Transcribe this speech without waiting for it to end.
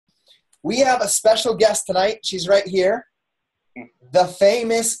We have a special guest tonight. She's right here. The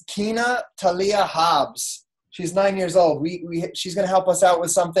famous Kina Talia Hobbs. She's 9 years old. She's going to help us out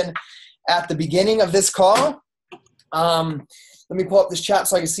with something at the beginning of this call. Let me pull up this chat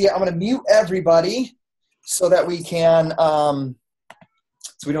so I can see it. I'm going to mute everybody so that we can, so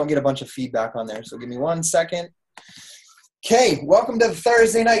we don't get a bunch of feedback on there. So give me 1 second. Okay, welcome to the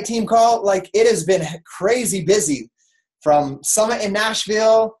Thursday night team call. Like, it has been crazy busy from Summit in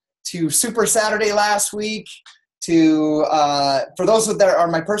Nashville to Super Saturday last week to, for those that are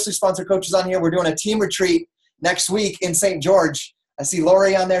my personally sponsored coaches on here, we're doing a team retreat next week in St. George. I see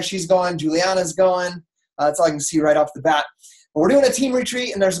Lori on there. She's going. Juliana's going. That's all I can see right off the bat. But we're doing a team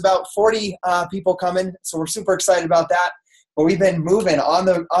retreat, and there's about 40 people coming, so we're super excited about that. But we've been moving on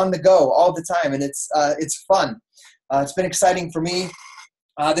the go all the time, and it's fun. It's been exciting for me.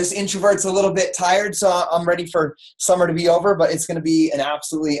 This introvert's a little bit tired, so I'm ready for summer to be over, but it's going to be an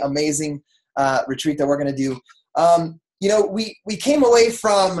absolutely amazing retreat that we're going to do. We came away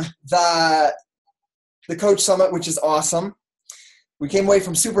from the Coach Summit, which is awesome. We came away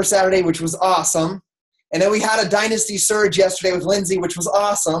from Super Saturday, which was awesome. And then we had a Dynasty Surge yesterday with Lindsay, which was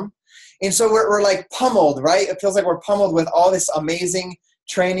awesome. And so we're like pummeled, right? It feels like we're pummeled with all this amazing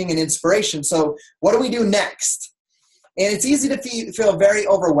training and inspiration. So what do we do next? And it's easy to feel very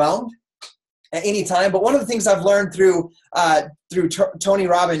overwhelmed at any time. But one of the things I've learned through Tony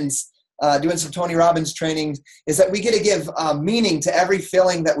Robbins, doing some Tony Robbins training, is that we get to give meaning to every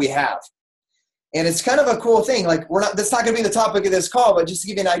feeling that we have. And it's kind of a cool thing. Like, that's not going to be the topic of this call, but just to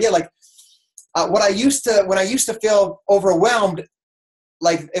give you an idea, like when I used to feel overwhelmed,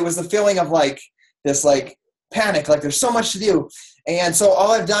 like it was the feeling of like this like panic, like there's so much to do. And so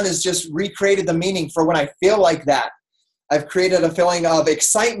all I've done is just recreated the meaning for when I feel like that. I've created a feeling of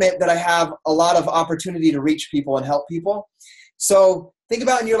excitement that I have a lot of opportunity to reach people and help people. So think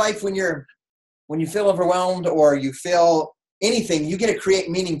about in your life when you feel overwhelmed or you feel anything, you get to create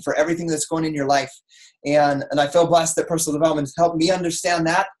meaning for everything that's going in your life. And I feel blessed that personal development has helped me understand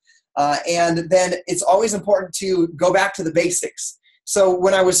that. And then it's always important to go back to the basics. So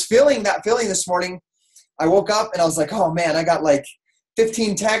when I was feeling that feeling this morning, I woke up and I was like, oh man, I got like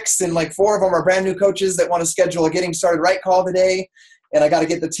 15 texts and like 4 of them are brand new coaches that want to schedule a getting started right call today. And I got to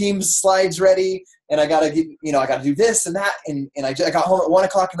get the team's slides ready. And I got to get, I got to do this and that. And I got home at 1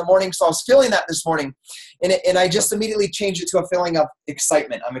 o'clock in the morning. So I was feeling that this morning. And I just immediately changed it to a feeling of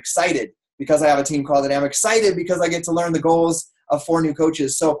excitement. I'm excited because I have a team call today. I'm excited because I get to learn the goals of 4 new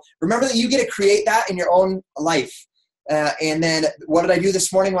coaches. So remember that you get to create that in your own life. And then what did I do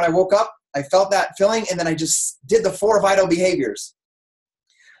this morning when I woke up? I felt that feeling. And then I just did the 4 vital behaviors.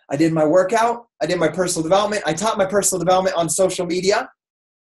 I did my workout. I did my personal development. I taught my personal development on social media.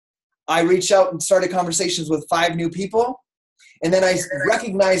 I reached out and started conversations with 5 new people. And then I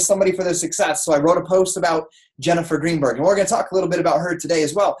recognized somebody for their success. So I wrote a post about Jennifer Greenberg. And we're going to talk a little bit about her today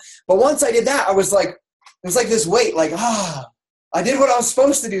as well. But once I did that, I was like, it was like this weight, like, I did what I was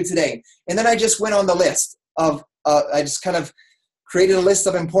supposed to do today. And then I just went on the list of, I just kind of created a list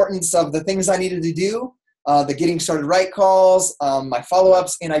of importance of the things I needed to do. The getting started right calls, my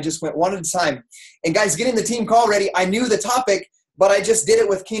follow-ups, and I just went one at a time. And guys, getting the team call ready, I knew the topic, but I just did it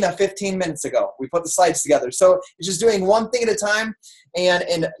with Kina 15 minutes ago. We put the slides together. So it's just doing one thing at a time.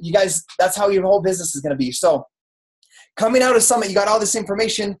 And you guys, that's how your whole business is going to be. So coming out of Summit, you got all this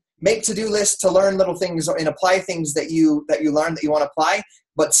information, make to-do lists to learn little things and apply things that you learn that you want to apply,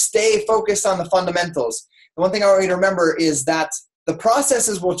 but stay focused on the fundamentals. The one thing I want you to remember is that the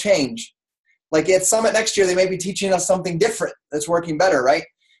processes will change. Like at Summit next year, they may be teaching us something different that's working better, right?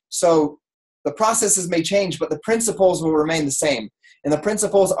 So the processes may change, but the principles will remain the same. And the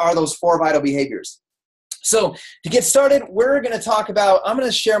principles are those 4 vital behaviors. So to get started, we're going to talk about, I'm going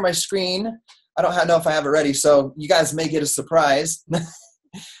to share my screen. I don't know if I have it ready, so you guys may get a surprise.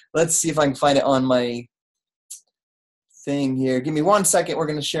 Let's see if I can find it on my thing here. Give me 1 second. We're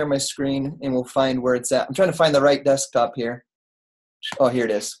going to share my screen, and we'll find where it's at. I'm trying to find the right desktop here. Oh, here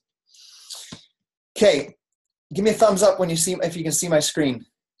it is. Okay, give me a thumbs up when you see, if you can see my screen.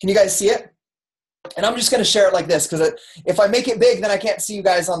 Can you guys see it? And I'm just going to share it like this because if I make it big, then I can't see you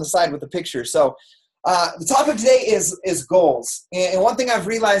guys on the side with the picture. So the topic today is goals. And one thing I've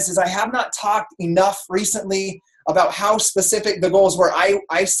realized is I have not talked enough recently about how specific the goals were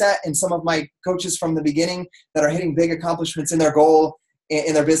I set and some of my coaches from the beginning that are hitting big accomplishments in their goal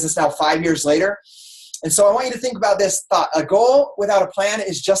in their business now 5 years later. And so I want you to think about this thought. A goal without a plan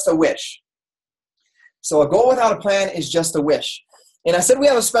is just a wish. So a goal without a plan is just a wish. And I said we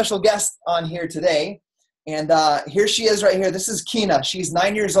have a special guest on here today. And here she is right here. This is Kina. She's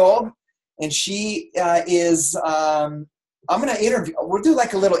 9 years old. And she is I'm going to interview. We'll do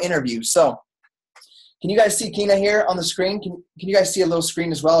like a little interview. So can you guys see Kina here on the screen? Can you guys see a little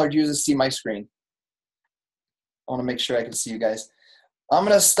screen as well, or do you just see my screen? I want to make sure I can see you guys. I'm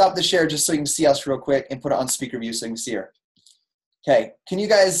going to stop the share just so you can see us real quick and put it on speaker view so you can see her. Okay. Can you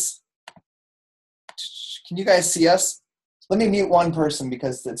guys see us? Let me mute one person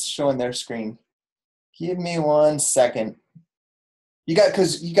because it's showing their screen. Give me 1 second. You got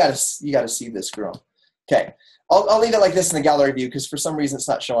to see this girl. Okay. I'll leave it like this in the gallery view because for some reason it's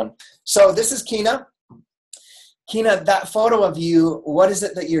not showing. So this is Kina. Kina, that photo of you, what is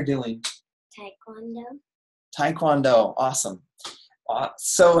it that you're doing? Taekwondo. Taekwondo. Awesome.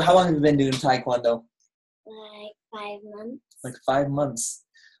 So how long have you been doing Taekwondo? Like 5 months. Like 5 months.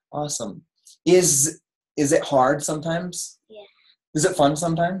 Awesome. Is it hard sometimes? Yeah. Is it fun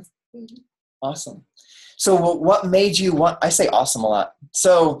sometimes? Mm-hmm. Awesome. So what made you want, I say awesome a lot.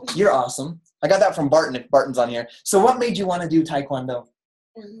 So you're awesome. I got that from Barton, if Barton's on here. So what made you want to do Taekwondo?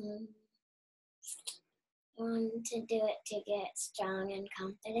 Want to do it to get strong and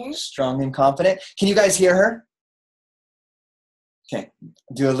confident. Strong and confident. Can you guys hear her? Okay,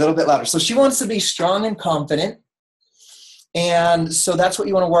 do a little bit louder. So she wants to be strong and confident. And so that's what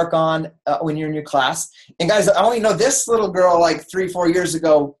you want to work on when you're in your class. And guys, I only know this little girl like 3-4 years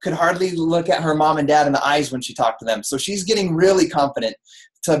ago could hardly look at her mom and dad in the eyes when she talked to them. So she's getting really confident,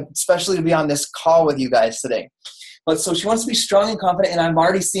 especially to be on this call with you guys today. But so she wants to be strong and confident, and I'm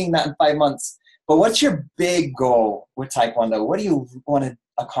already seeing that in 5 months. But what's your big goal with Taekwondo? What do you want to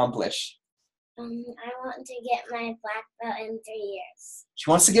accomplish? I want to get my black belt in 3 years. She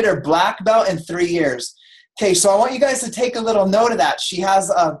wants to get her black belt in 3 years. Okay, so I want you guys to take a little note of that. She has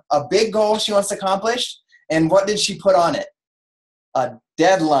a big goal she wants to accomplish, and what did she put on it? A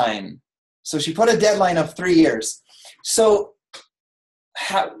deadline. So she put a deadline of 3 years. So,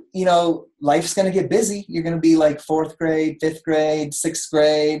 life's going to get busy. You're going to be like 4th grade, 5th grade, 6th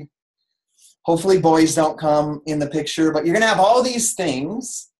grade. Hopefully boys don't come in the picture, but you're going to have all these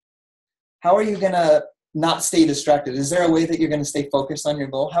things. How are you going to not stay distracted? Is there a way that you're going to stay focused on your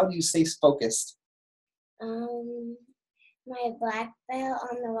goal? How do you stay focused? My black belt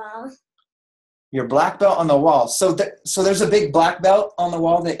on the wall. Your black belt on the wall. So there's a big black belt on the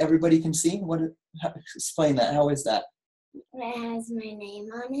wall that everybody can see? Explain that. How is that? It has my name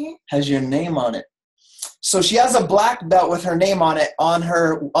on it. Has your name on it. So she has a black belt with her name on it on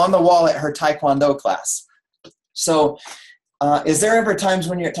the wall at her Taekwondo class. So is there ever times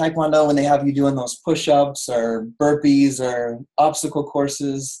when you're at Taekwondo when they have you doing those push-ups or burpees or obstacle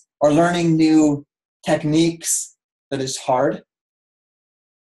courses or learning new techniques that is hard?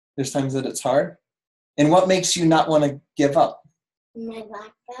 There's times that it's hard. And what makes you not want to give up? My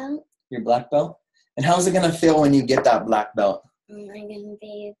black belt. Your black belt? And how's it going to feel when you get that black belt? I'm going to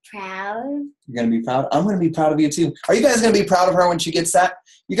be proud. You're going to be proud? I'm going to be proud of you too. Are you guys going to be proud of her when she gets that?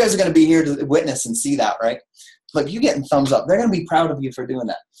 You guys are going to be here to witness and see that, right? Look, you getting thumbs up. They're going to be proud of you for doing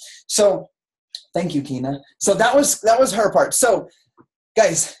that. So thank you, Kina. So that was her part. So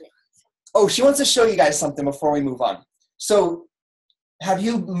guys, she wants to show you guys something before we move on. So have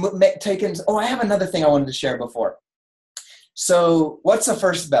you taken, I have another thing I wanted to share before. So what's the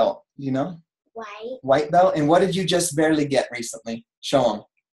first belt? Do you know? White. White belt. And what did you just barely get recently? Show them.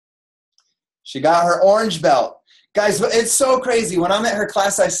 She got her orange belt. Guys, it's so crazy. When I'm at her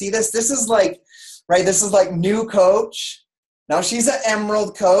class, I see this. This is like, right, this is like new coach. Now she's an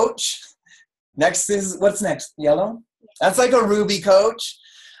emerald coach. Next is, what's next? Yellow? That's like a ruby coach.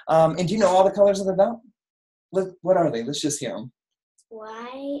 And do you know all the colors of the belt? What are they? Let's just hear them.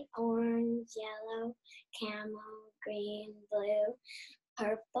 White, orange, yellow, camel, green, blue,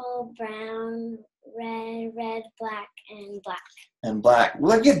 purple, brown, red, black, and black. And black.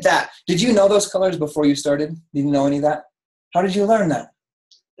 Look at that. Did you know those colors before you started? Did you know any of that? How did you learn that?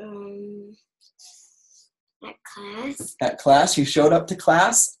 At class. At class? You showed up to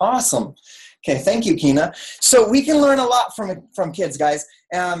class? Awesome. Okay, thank you, Kina. So we can learn a lot from kids, guys.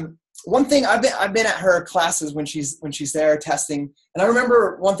 One thing, I've been at her classes when she's there testing, and I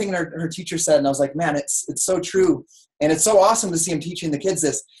remember one thing her teacher said, and I was like, man, it's so true, and it's so awesome to see him teaching the kids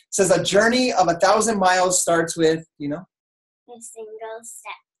this. It says a journey of 1,000 miles starts with, a single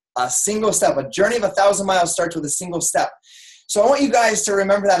step. A single step. A journey of 1,000 miles starts with a single step. So I want you guys to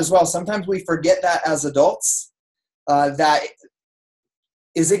remember that as well. Sometimes we forget that as adults.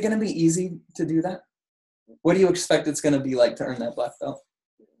 Is it going to be easy to do that? What do you expect it's going to be like to earn that black belt?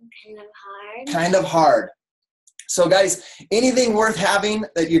 Kind of hard. Kind of hard. So guys, anything worth having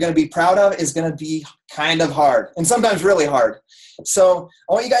that you're going to be proud of is going to be kind of hard, and sometimes really hard. So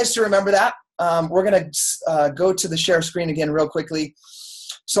I want you guys to remember that. We're going to go to the share screen again real quickly.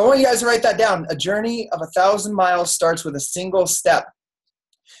 So I want you guys to write that down. A journey of 1,000 miles starts with a single step.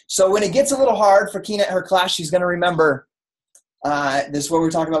 So when it gets a little hard for Kina at her class, she's going to remember this is what we were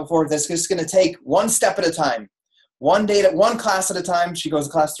talking about before. This is going to take one step at a time, one class at a time. She goes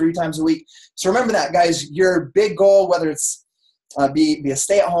to class 3 times a week. So remember that, guys. Your big goal, whether it's be a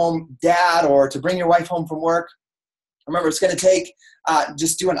stay-at-home dad or to bring your wife home from work, remember it's going to take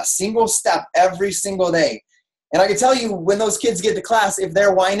just doing a single step every single day. And I can tell you, when those kids get to class, if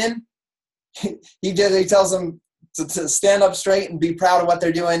they're whining, he tells them to stand up straight and be proud of what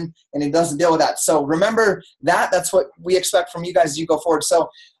they're doing, and he doesn't deal with that. So remember that. That's what we expect from you guys as you go forward. So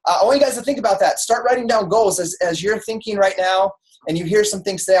I want you guys to think about that. Start writing down goals as you're thinking right now, and you hear some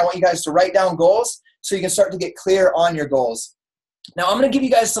things today. I want you guys to write down goals so you can start to get clear on your goals. Now, I'm going to give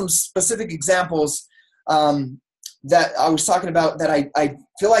you guys some specific examples that I was talking about that I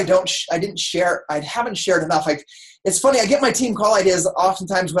feel I haven't shared enough. It's funny, I get my team call ideas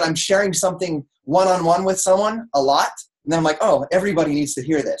oftentimes when I'm sharing something one-on-one with someone a lot, and then I'm like, oh, everybody needs to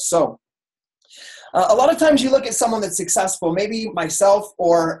hear this. So a lot of times you look at someone that's successful, maybe myself,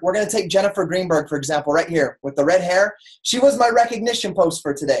 or we're going to take Jennifer Greenberg, for example, right here with the red hair. She was my recognition post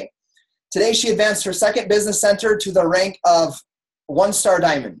for today. Today she advanced her second business center to the rank of 1-star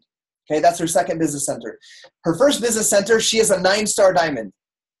diamond. Okay, that's her second business center. Her first business center, she is a 9-star diamond.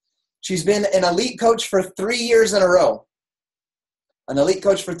 She's been an elite coach for 3 years in a row. An elite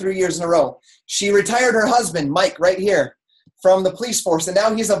coach for 3 years in a row. She retired her husband, Mike, right here, from the police force, and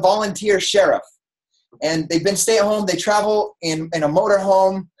now he's a volunteer sheriff. And they've been stay-at-home. They travel in a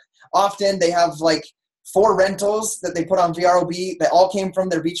motorhome. Often they have like 4 rentals that they put on VROB that all came from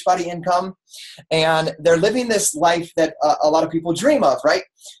their Beachbody income. And they're living this life that a lot of people dream of, right?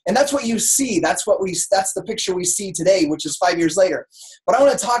 And that's what you see. That's the picture we see today, which is 5 years later. But I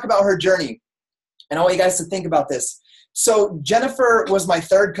want to talk about her journey. And I want you guys to think about this. So Jennifer was my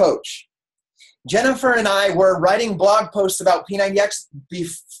 3rd coach. Jennifer and I were writing blog posts about P90X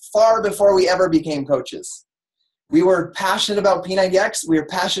far before we ever became coaches. We were passionate about P90X. We were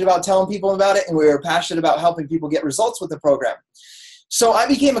passionate about telling people about it, and we were passionate about helping people get results with the program. So I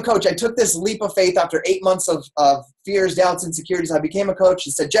became a coach. I took this leap of faith after 8 months of fears, doubts, insecurities. I became a coach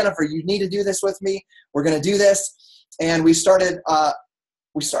and said, Jennifer, you need to do this with me. We're going to do this. And we started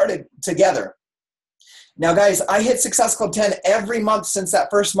together. Now, guys, I hit Success Club 10 every month since that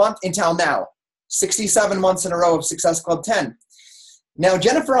first month until now. 67 months in a row of Success Club 10. Now,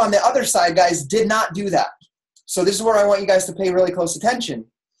 Jennifer, on the other side, guys, did not do that. So this is where I want you guys to pay really close attention.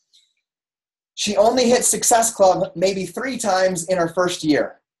 She only hit Success Club maybe 3 times in her first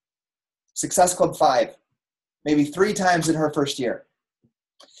year. Success Club 5, maybe 3 times in her first year.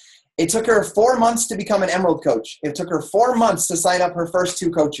 It took her 4 months to become an Emerald coach. It took her 4 months to sign up her first 2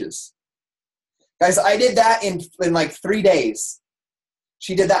 coaches. Guys, I did that in like 3 days.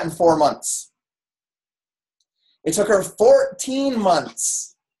 She did that in 4 months. It took her 14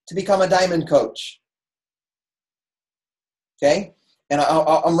 months to become a diamond coach. Okay? And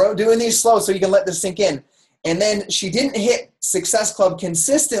I'm doing these slow so you can let this sink in. And then she didn't hit Success Club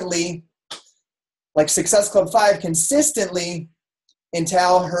consistently, like Success Club 5 consistently,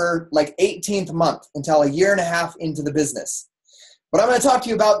 until her like 18th month, until a year and a half into the business. But I'm going to talk to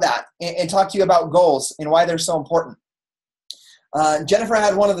you about that and talk to you about goals and why they're so important. Jennifer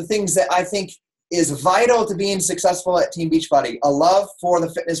had one of the things that I think is vital to being successful at Team Beachbody, a love for the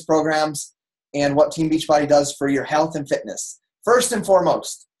fitness programs and what Team Beachbody does for your health and fitness. First and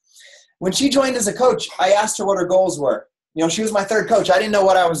foremost, when she joined as a coach, I asked her what her goals were. You know, she was my 3rd coach. I didn't know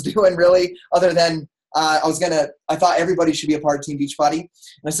what I was doing really, other than I thought everybody should be a part of Team Beachbody.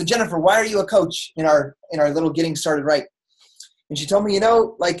 And I said, Jennifer, why are you a coach in our little getting started right? And she told me,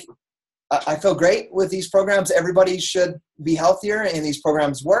 I feel great with these programs. Everybody should be healthier and these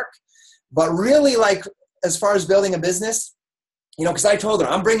programs work. But really, like, as far as building a business, because I told her,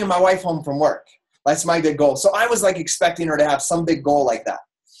 I'm bringing my wife home from work. That's my big goal. So I was like expecting her to have some big goal like that.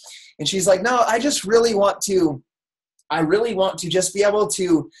 And she's like, no, I really want to just be able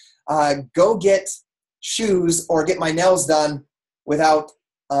to go get shoes or get my nails done without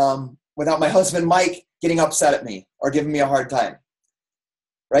my husband, Mike, getting upset at me or giving me a hard time.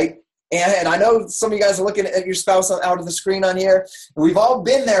 Right? And I know some of you guys are looking at your spouse out of the screen on here. We've all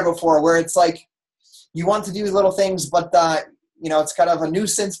been there before where it's like you want to do little things, but it's kind of a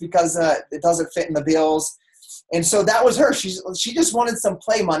nuisance because it doesn't fit in the bills. And so that was her. She just wanted some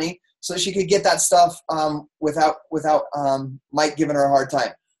play money so she could get that stuff without Mike giving her a hard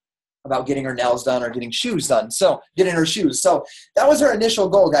time about getting her nails done or getting shoes done. So getting her shoes. So that was her initial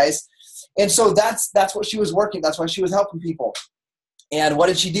goal, guys. And so that's what she was working. That's why she was helping people. And what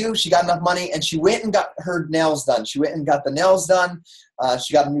did she do? She got enough money and she went and got her nails done. She went and got the nails done.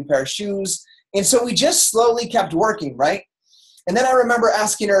 She got a new pair of shoes. And so we just slowly kept working, right? And then I remember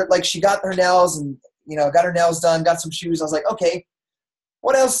asking her, like, she got her nails and, got her nails done, got some shoes. I was like, okay,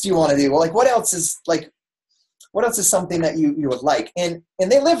 what else do you want to do? Well, like, what else is something that you would like? And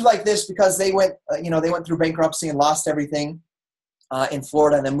they lived like this because they went through bankruptcy and lost everything in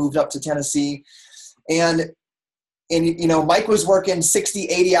Florida and then moved up to Tennessee. And Mike was working 60,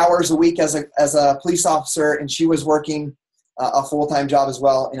 80 hours a week as a police officer, and she was working a full-time job as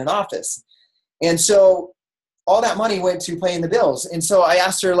well in an office. And so all that money went to paying the bills. And so I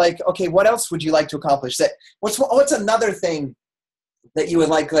asked her, like, okay, what else would you like to accomplish? What's another thing that you would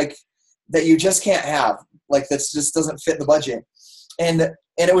like that you just can't have, like that just doesn't fit the budget? And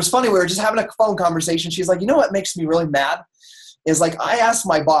it was funny. We were just having a phone conversation. She's like, what makes me really mad is, like, I asked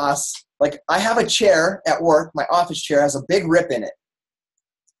my boss, like, I have a chair at work. My office chair has a big rip in it.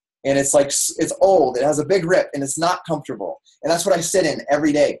 And it's old. It has a big rip and it's not comfortable. And that's what I sit in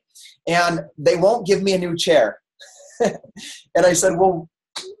every day. And they won't give me a new chair. And I said, well,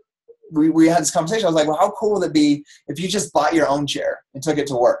 we had this conversation. I was like, well, how cool would it be if you just bought your own chair and took it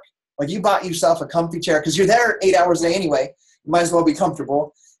to work? Like, you bought yourself a comfy chair because you're there 8 hours a day anyway. You might as well be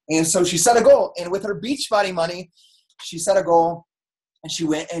comfortable. And so she set a goal. And with her Beachbody money, she set a goal. And she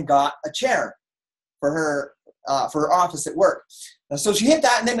went and got a chair for her office at work. And so she hit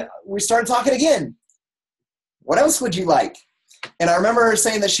that, and then we started talking again. What else would you like? And I remember her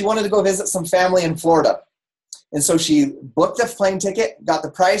saying that she wanted to go visit some family in Florida. And so she booked a plane ticket, got the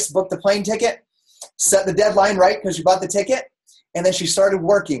price, booked the plane ticket, set the deadline right because she bought the ticket, and then she started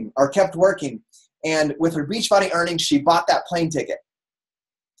working or kept working. And with her Beachbody earnings, she bought that plane ticket.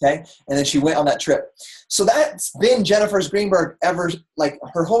 Okay. And then she went on that trip. So that's been Jennifer's Greenberg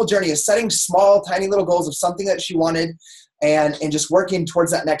her whole journey is setting small, tiny little goals of something that she wanted and just working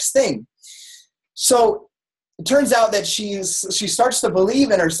towards that next thing. So it turns out that she starts to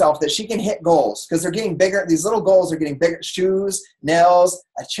believe in herself that she can hit goals because they're getting bigger. These little goals are getting bigger. Shoes, nails,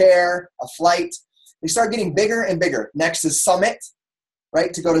 a chair, a flight. They start getting bigger and bigger. Next is Summit,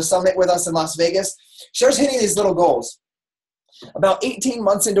 right? To go to Summit with us in Las Vegas. She starts hitting these little goals. About 18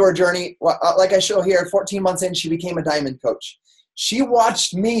 months into her journey, like I show here, 14 months in, she became a diamond coach. She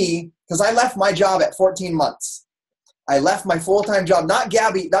watched me, because I left my job at 14 months. I left my full-time job, not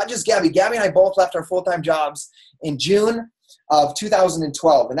just Gabby. Gabby and I both left our full-time jobs in June of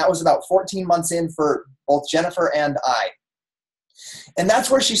 2012. And that was about 14 months in for both Jennifer and I. And that's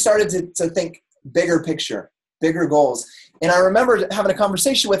where she started to think bigger picture, bigger goals. And I remember having a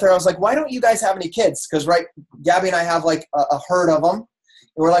conversation with her. I was like, why don't you guys have any kids? Because, right, Gabby and I have like a herd of them. And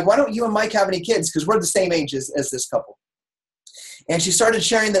we're like, why don't you and Mike have any kids? Because we're the same age as this couple. And she started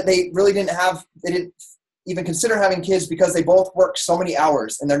sharing that they didn't even consider having kids because they both work so many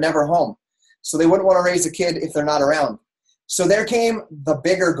hours and they're never home. So they wouldn't want to raise a kid if they're not around. So there came the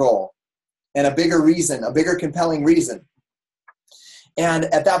bigger goal and a bigger reason, a bigger compelling reason. And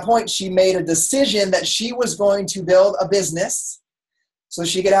at that point, she made a decision that she was going to build a business so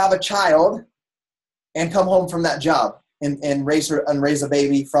she could have a child and come home from that job and raise a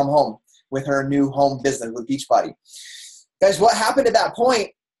baby from home with her new home business with Beachbody. Guys, what happened at that point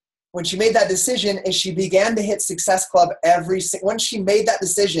when she made that decision is she began to hit Success Club once she made that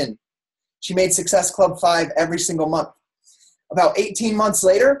decision, she made Success Club 5 every single month. About 18 months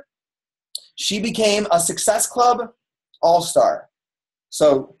later, she became a Success Club All-Star.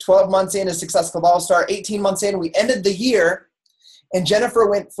 So 12 months in as Success Club All-Star, 18 months in, we ended the year, and Jennifer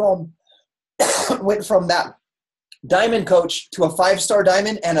went from that diamond coach to a 5-star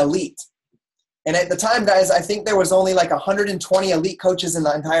diamond and elite. And at the time, guys, I think there was only like 120 elite coaches in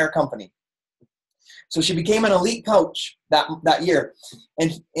the entire company. So she became an elite coach that year.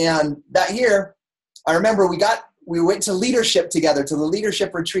 And that year, I remember we went to leadership together, to the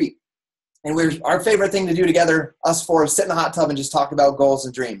leadership retreat. And our favorite thing to do together, us four, is sit in the hot tub and just talk about goals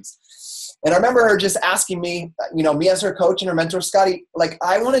and dreams. And I remember her just asking me, me as her coach and her mentor, Scotty, like,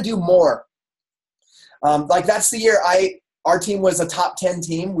 I want to do more. Like, that's the year our team was a top 10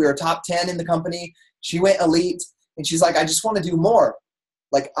 team. We were top 10 in the company. She went elite, and she's like, I just want to do more.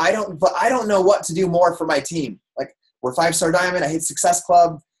 Like, I don't know what to do more for my team. Like, we're 5-star diamond. I hit Success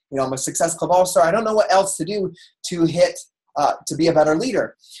Club. I'm a Success Club All-Star. I don't know what else to do to be a better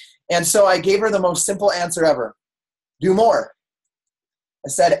leader. And so I gave her the most simple answer ever. Do more. I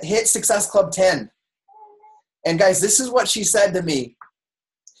said, hit Success Club 10. And guys, this is what she said to me.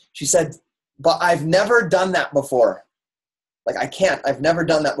 She said, but I've never done that before. Like, I've never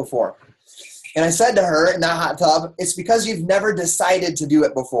done that before. And I said to her in that hot tub, it's because you've never decided to do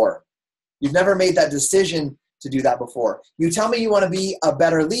it before. You've never made that decision to do that before. You tell me you want to be a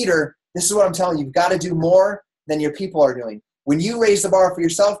better leader. This is what I'm telling you. You've got to do more than your people are doing. When you raise the bar for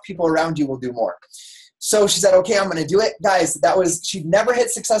yourself, people around you will do more. So she said, okay, I'm going to do it. Guys, she'd never hit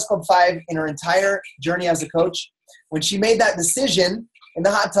Success Club 5 in her entire journey as a coach. When she made that decision in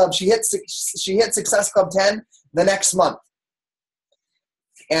the hot tub, she hit Success Club 10 the next month.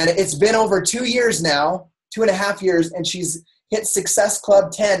 And it's been over 2 years now, 2.5 years, and she's hit Success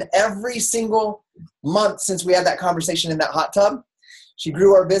Club 10 every single month since we had that conversation in that hot tub. She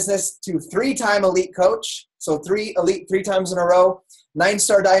grew our business to 3-time elite coach. So 3 elite 3 times in a row,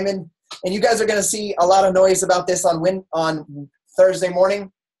 9-star diamond. And you guys are going to see a lot of noise about this on Thursday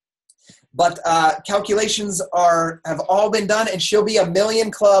morning. But calculations have all been done, and she'll be a $1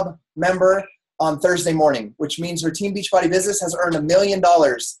 million club member on Thursday morning, which means her Team Beachbody business has earned $1 million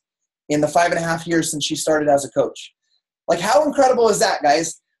in the 5.5 years since she started as a coach. Like, how incredible is that,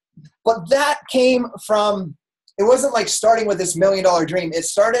 guys? But that came from, it wasn't like starting with this $1 million dream. It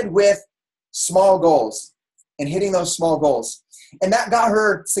started with small goals and hitting those small goals. And that got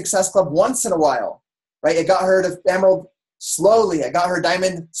her Success Club once in a while, right? It got her to Emerald slowly. It got her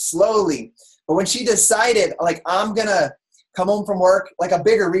Diamond slowly. But when she decided, like, I'm going to come home from work, like a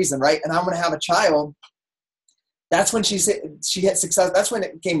bigger reason, right? And I'm going to have a child. That's when she hit Success. That's when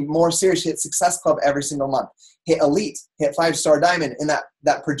it became more serious. She hit Success Club every single month. Hit Elite, hit 5-star Diamond. And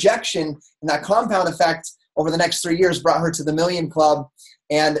that projection and that compound effect over the next 3 years brought her to the $1 million club.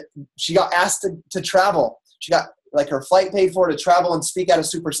 And she got asked to travel. She got like her flight paid for to travel and speak at a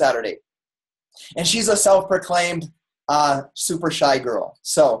Super Saturday. And she's a self-proclaimed super shy girl.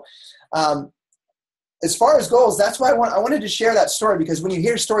 So as far as goals, that's why I wanted to share that story, because when you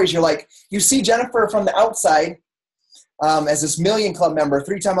hear stories, you're like, you see Jennifer from the outside as this $1 million club member,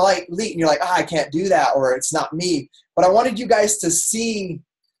 3-time elite, and you're like, I can't do that, or it's not me. But I wanted you guys to see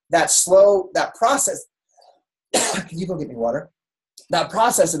that process. Can you go get me water? That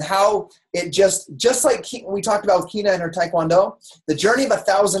process and how it just like we talked about with Kina and her Taekwondo, the journey of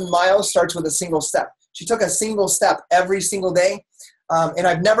 1,000 miles starts with a single step. She took a single step every single day. And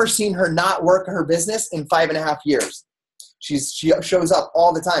I've never seen her not work her business in 5.5 years. She shows up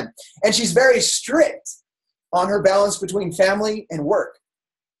all the time. And she's very strict on her balance between family and work.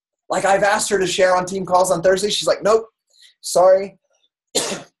 Like, I've asked her to share on team calls on Thursday. She's like, nope, sorry.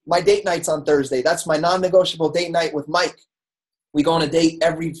 My date night's on Thursday. That's my non-negotiable date night with Mike. We go on a date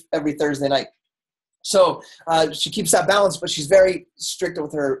every Thursday night. So she keeps that balance, but she's very strict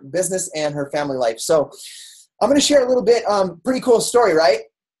with her business and her family life. So I'm going to share a little bit. Pretty cool story, right?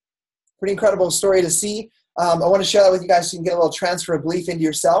 Pretty incredible story to see. I want to share that with you guys so you can get a little transfer of belief into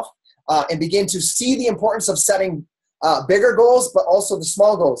yourself and begin to see the importance of setting bigger goals, but also the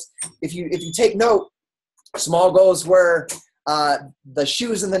small goals. If you take note, small goals were the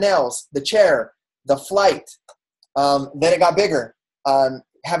shoes and the nails, the chair, the flight. Then it got bigger.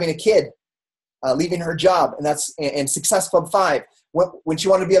 Having a kid, leaving her job, and that's in Success Club 5. When she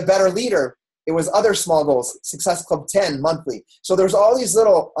wanted to be a better leader, it was other small goals, Success Club 10 monthly. So there's all these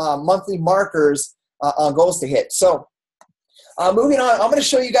little monthly markers on goals to hit. So moving on, I'm going to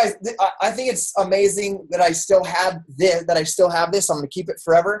show you guys. I think it's amazing that I still have this. I'm going to keep it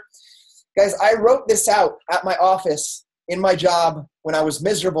forever. Guys, I wrote this out at my office in my job when I was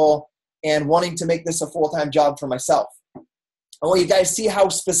miserable and wanting to make this a full-time job for myself. I want you guys to see how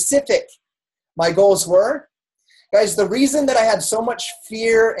specific my goals were. Guys, the reason that I had so much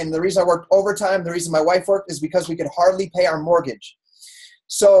fear and the reason I worked overtime, the reason my wife worked, is because we could hardly pay our mortgage.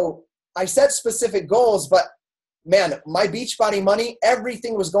 So I set specific goals, but man, my Beachbody money,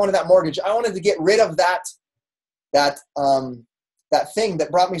 everything was going to that mortgage. I wanted to get rid of that thing that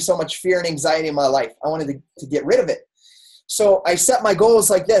brought me so much fear and anxiety in my life. I wanted to get rid of it. So I set my goals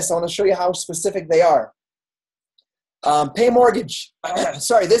like this. I want to show you how specific they are. Pay mortgage.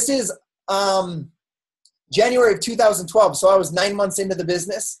 Sorry, this is January of 2012. So I was 9 months into the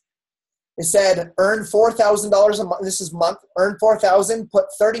business. It said earn $4,000 a month. This is month. Earn $4,000. Put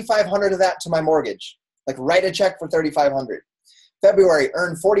 $3,500 of that to my mortgage. Like, write a check for $3,500. February,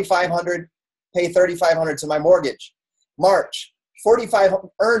 earn $4,500. Pay $3,500 to my mortgage. March, earn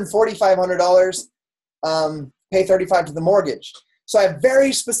 $4,500. Pay $35 to the mortgage. So I have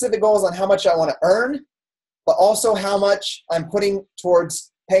very specific goals on how much I want to earn, but also how much I'm putting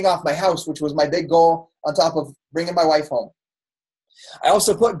towards paying off my house, which was my big goal on top of bringing my wife home. I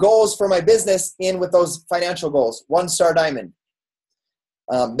also put goals for my business in with those financial goals. 1-star diamond.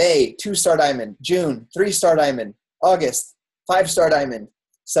 May, 2-star diamond. June, 3-star diamond. August, 5-star diamond.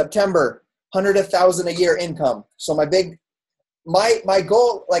 September, 100,000 a year income. So my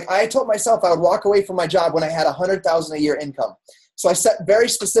goal, like, I told myself I would walk away from my job when I had 100,000 a year income. So I set very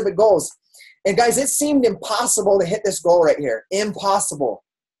specific goals. And guys, it seemed impossible to hit this goal right here. Impossible.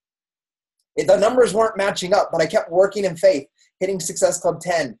 The numbers weren't matching up, but I kept working in faith, hitting Success Club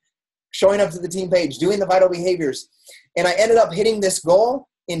 10, showing up to the team page, doing the vital behaviors. And I ended up hitting this goal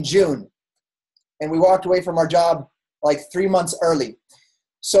in June. And we walked away from our job like 3 months early.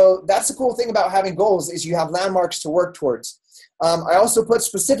 So that's the cool thing about having goals is you have landmarks to work towards. I also put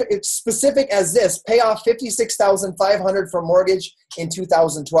specific as this, pay off $56,500 for mortgage in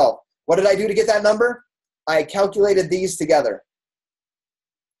 2012. What did I do to get that number? I calculated these together.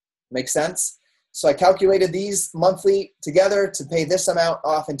 Make sense? So I calculated these monthly together to pay this amount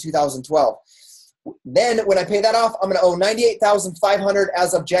off in 2012. Then when I pay that off, I'm going to owe $98,500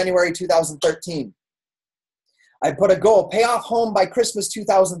 as of January 2013. I put a goal, pay off home by Christmas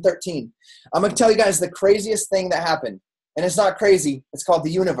 2013. I'm going to tell you guys the craziest thing that happened. And it's not crazy. It's called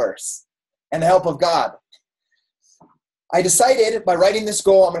the universe and the help of God. I decided by writing this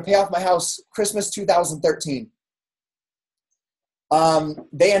goal, I'm going to pay off my house Christmas 2013.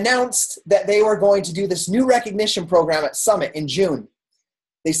 They announced that they were going to do this new recognition program at Summit in June.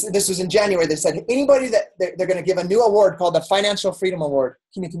 This was in January. They said anybody that they're going to give a new award called the Financial Freedom Award.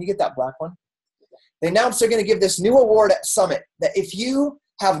 Can you get that black one? They announced they're going to give this new award at Summit that if you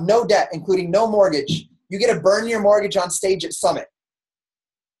have no debt, including no mortgage, you get to burn your mortgage on stage at Summit.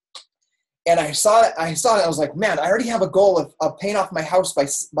 And I saw it. I was like, man, I already have a goal of paying off my house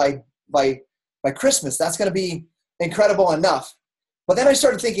by Christmas. That's going to be incredible enough. But then I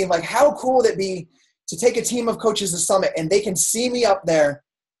started thinking, like, how cool would it be to take a team of coaches to Summit and they can see me up there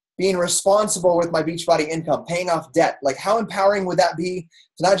being responsible with my Beachbody income, paying off debt. Like, how empowering would that be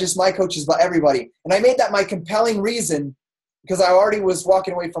to not just my coaches, but everybody? And I made that my compelling reason because I already was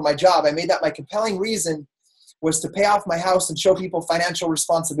walking away from my job. I made that my compelling reason was to pay off my house and show people financial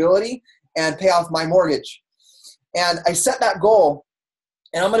responsibility and pay off my mortgage. And I set that goal,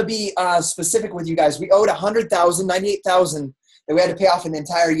 and I'm going to be specific with you guys. We owed $100,000, $98,000 that we had to pay off in the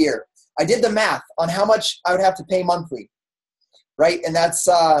entire year. I did the math on how much I would have to pay monthly, right? And that's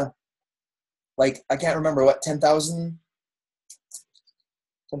like, I can't remember what, 10,000,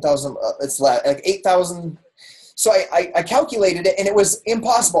 it's like 8,000. So I calculated it, and it was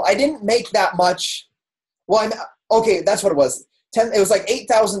impossible. I didn't make that much. Well, okay, that's what it was. It was like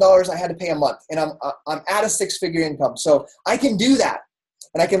 $8,000 I had to pay a month, and I'm at a six-figure income. So I can do that,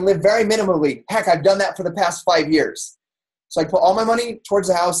 and I can live very minimally. Heck, I've done that for the past 5 years. So I put all my money towards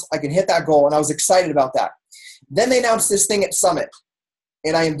the house. I can hit that goal, and I was excited about that. Then they announced this thing at Summit,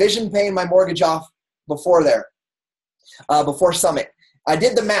 and I envisioned paying my mortgage off before Summit. I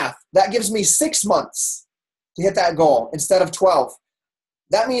did the math. That gives me 6 months to hit that goal instead of 12.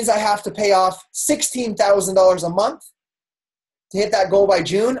 That means I have to pay off $16,000 a month to hit that goal by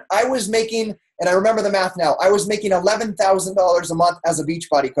June. I was making, and I remember the math now, I was making $11,000 a month as a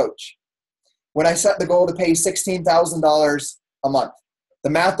Beachbody coach when I set the goal to pay $16,000 a month. The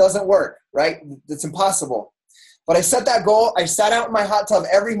math doesn't work, right? It's impossible. But I set that goal. I sat out in my hot tub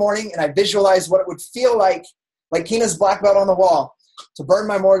every morning, and I visualized what it would feel like Keena's black belt on the wall, to burn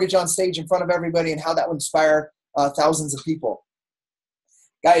my mortgage on stage in front of everybody, and how that would inspire thousands of people.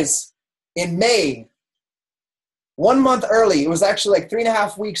 Guys, in May, 1 month early, it was actually like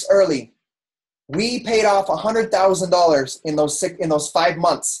 3.5 weeks early, we paid off $100,000 in those 5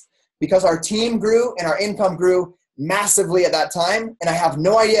 months because our team grew and our income grew massively at that time. And I have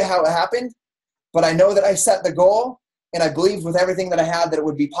no idea how it happened, but I know that I set the goal, and I believed with everything that I had that it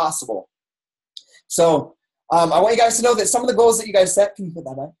would be possible. So I want you guys to know that some of the goals that you guys set, can you put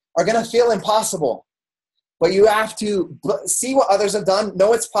that back, are going to feel impossible. But you have to see what others have done,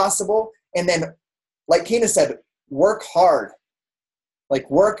 know it's possible, and then, like Keena said, work hard.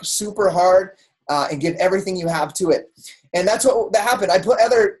 Like, work super hard and give everything you have to it. And that's what that happened. I put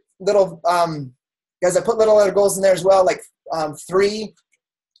other little guys, I put little other goals in there as well, like 3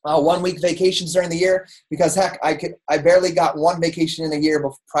 1-week vacations during the year, because heck, I barely got 1 vacation in a year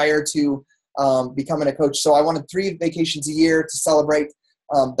prior to becoming a coach. So I wanted 3 vacations a year to celebrate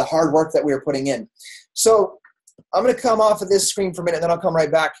the hard work that we were putting in. So I'm going to come off of this screen for a minute, then I'll come right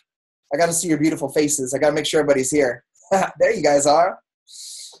back. I got to see your beautiful faces. I got to make sure everybody's here. There you guys are.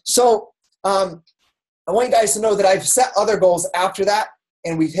 So I want you guys to know that I've set other goals after that,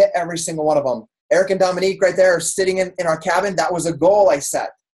 and we've hit every single one of them. Eric and Dominique right there are sitting in our cabin. That was a goal I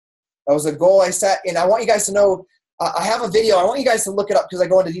set. And I want you guys to know, I have a video. I want you guys to look it up because I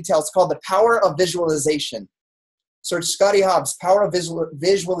go into detail. It's called The Power of Visualization. Search Scotty Hobbs, Power of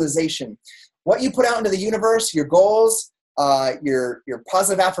Visualization. What you put out into the universe, your goals, your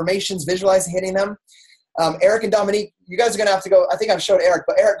positive affirmations, visualizing hitting them. Eric and Dominique, you guys are going to have to go. I think I've showed Eric,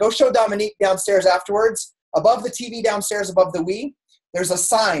 but Eric, go show Dominique downstairs afterwards. Above the TV downstairs, above the Wii, there's a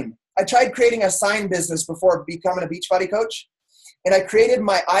sign I tried creating a sign business before becoming a Beachbody coach, and I created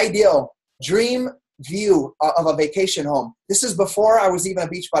my ideal dream view of a vacation home. This is before I was even a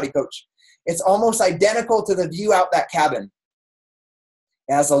Beachbody coach. It's almost identical to the view out that cabin.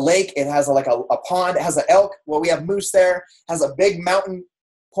 It has a lake. It has like a pond. It has an elk. Well, we have moose there. It has a big mountain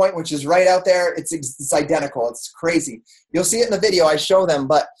point, which is right out there. It's identical. It's crazy. You'll see it in the video. I show them,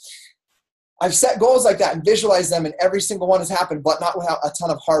 but I've set goals like that and visualized them, and every single one has happened, but not without a ton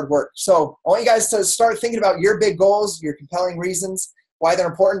of hard work. So I want you guys to start thinking about your big goals, your compelling reasons, why they're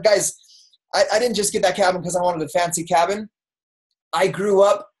important. Guys, I didn't just get that cabin because I wanted a fancy cabin. I grew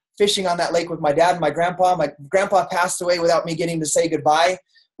up fishing on that lake with my dad and my grandpa. My grandpa passed away without me getting to say goodbye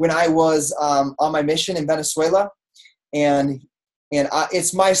when I was on my mission in Venezuela. And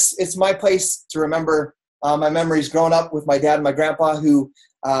it's my place to remember my memories growing up with my dad and my grandpa, who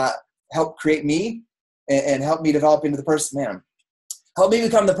helped create me and helped me develop into the person, helped me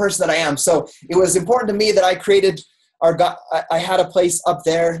become the person that I am. So it was important to me that I had a place up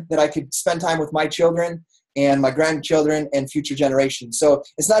there that I could spend time with my children and my grandchildren and future generations. So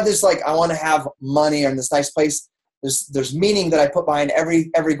it's not just like I want to have money or in this nice place. There's meaning that I put behind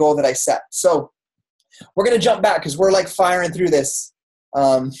every goal that I set. So we're going to jump back because we're like firing through this.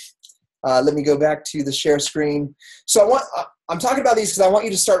 Let me go back to the share screen. So I'm talking about these because I want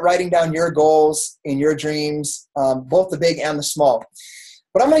you to start writing down your goals and your dreams, both the big and the small.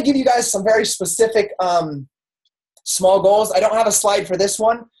 But I'm going to give you guys some very specific small goals. I don't have a slide for this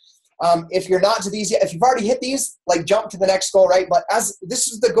one. If you're not to these yet, if you've already hit these, like jump to the next goal, right? But as this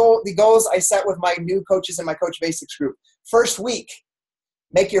is the goals I set with my new coaches in my Coach Basics group. First week,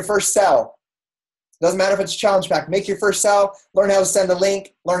 make your first sell. Doesn't matter if it's a challenge pack. Make your first sell, learn how to send a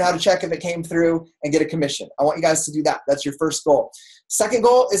link, learn how to check if it came through, and get a commission. I want you guys to do that. That's your first goal. Second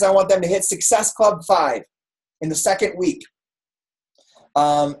goal is I want them to hit Success Club 5 in the second week.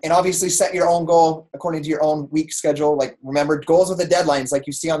 And obviously set your own goal according to your own week schedule. Like, remember, goals with the deadlines like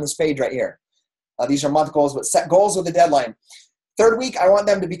you see on this page right here. These are month goals, but set goals with a deadline. Third week, I want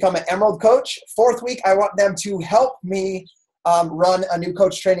them to become an Emerald coach. Fourth week, I want them to help me run a new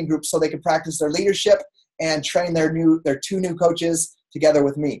coach training group so they can practice their leadership and train their two new coaches together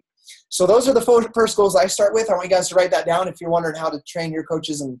with me. So those are the first goals I start with. I want you guys to write that down if you're wondering how to train your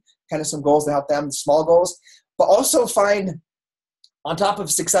coaches and kind of some goals to help them, small goals. But also find, on top of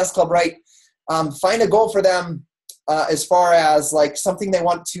Success Club, right, find a goal for them as far as like something they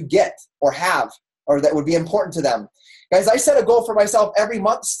want to get or have or that would be important to them. Guys, I set a goal for myself every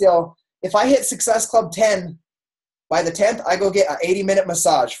month still. If I hit Success Club 10, by the 10th, I go get an 80-minute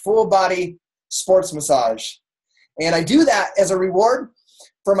massage, full body sports massage. And I do that as a reward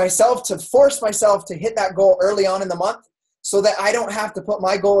for myself to force myself to hit that goal early on in the month so that I don't have to put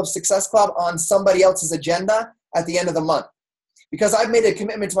my goal of Success Club on somebody else's agenda at the end of the month. Because I've made a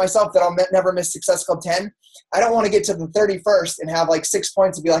commitment to myself that I'll never miss Success Club 10. I don't want to get to the 31st and have like 6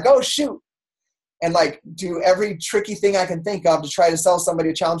 points and be like, oh, shoot. And like do every tricky thing I can think of to try to sell somebody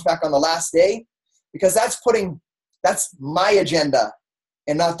a challenge pack on the last day. Because that's my agenda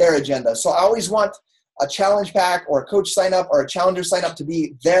and not their agenda. So I always want a challenge pack or a coach sign up or a challenger sign up to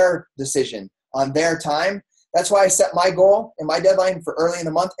be their decision on their time. That's why I set my goal and my deadline for early in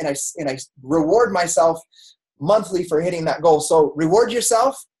the month, and I reward myself monthly for hitting that goal. So reward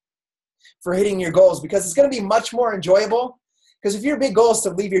yourself for hitting your goals because it's going to be much more enjoyable. Because if your big goal is to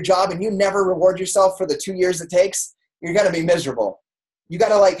leave your job and you never reward yourself for the 2 years it takes, you're going to be miserable. You got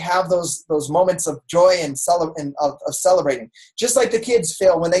to like have those moments of joy and of celebrating. Just like the kids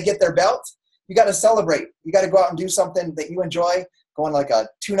feel when they get their belt, you got to celebrate. You got to go out and do something that you enjoy, go on like a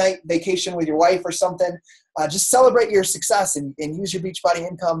 2-night vacation with your wife or something. Just celebrate your success and use your Beachbody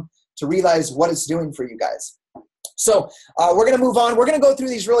income to realize what it's doing for you guys. So we're going to move on. We're going to go through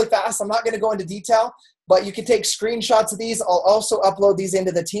these really fast. I'm not going to go into detail, but you can take screenshots of these. I'll also upload these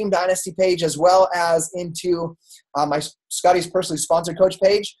into the Team Dynasty page as well as into my Scotty's Personally Sponsored Coach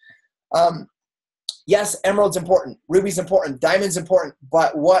page. Yes, Emerald's important. Ruby's important. Diamond's important.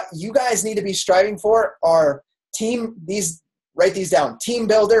 But what you guys need to be striving for are write these down. Team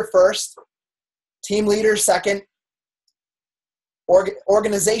builder first, team leader second,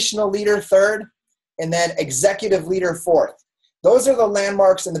 organizational leader third, and then executive leader fourth. Those are the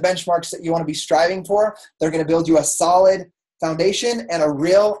landmarks and the benchmarks that you want to be striving for. They're going to build you a solid foundation and a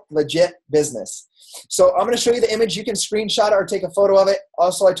real legit business. So I'm going to show you the image. You can screenshot it or take a photo of it.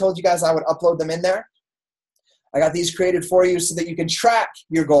 Also, I told you guys I would upload them in there. I got these created for you so that you can track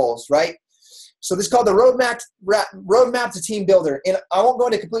your goals, right? So this is called the roadmap to team builder. And I won't go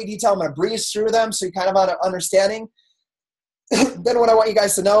into complete detail. I'm going to breeze through them so you kind of have an understanding. Then what I want you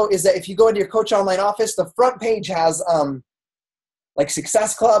guys to know is that if you go into your Coach Online office, the front page has like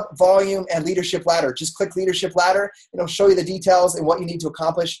Success Club, Volume, and Leadership Ladder. Just click Leadership Ladder. It'll show you the details and what you need to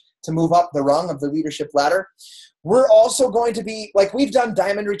accomplish to move up the rung of the leadership ladder. We're also going to be, like we've done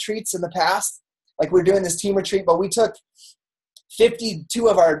diamond retreats in the past, like we're doing this team retreat, but we took 52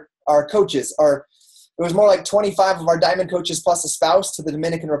 of our coaches, it was more like 25 of our diamond coaches plus a spouse to the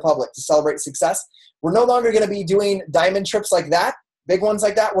Dominican Republic to celebrate success. We're no longer going to be doing diamond trips like that, big ones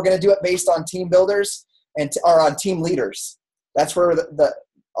like that. We're going to do it based on team builders or on team leaders. That's where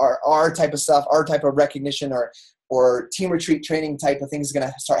our type of stuff, our type of recognition or team retreat training type of things is going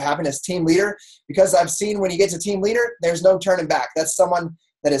to start happening as team leader, because I've seen when you get to team leader, there's no turning back. That's someone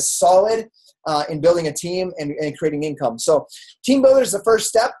that is solid in building a team and creating income. So team builder is the first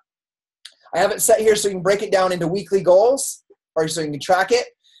step. I have it set here so you can break it down into weekly goals or so you can track it.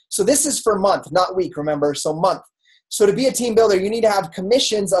 So this is for month, not week, remember, so month. So to be a team builder, you need to have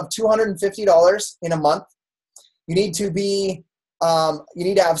commissions of $250 in a month. You need to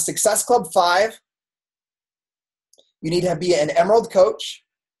have Success Club 5. You need to be an Emerald coach,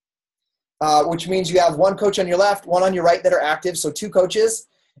 which means you have one coach on your left, one on your right that are active, so 2 coaches.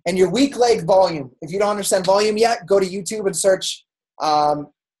 And your weak leg volume. If you don't understand volume yet, go to YouTube and search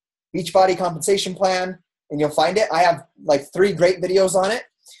Beachbody compensation plan, and you'll find it. I have like 3 great videos on it.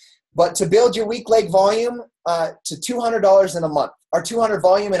 But to build your weak leg volume to $200 in a month, or 200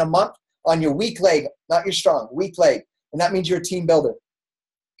 volume in a month on your weak leg, not your strong, weak leg. And that means you're a team builder.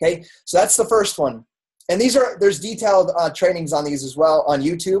 Okay, so that's the first one. And there's detailed trainings on these as well on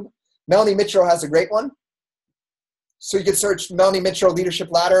YouTube. Melanie Mitchell has a great one. So you could search Melanie Mitchell Leadership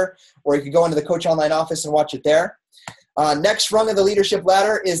Ladder, or you could go into the Coach Online office and watch it there. Next rung of the leadership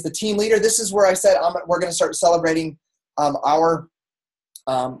ladder is the team leader. This is where I said we're going to start celebrating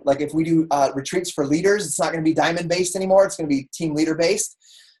like if we do retreats for leaders, it's not going to be diamond based anymore. It's going to be team leader based.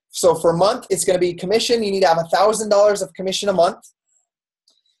 So for a month, it's going to be commission. You need to have $1,000 of commission a month.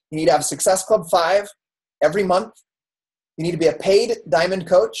 You need to have Success Club 5 every month. You need to be a paid diamond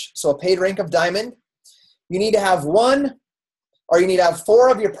coach, so a paid rank of diamond. You need to have 4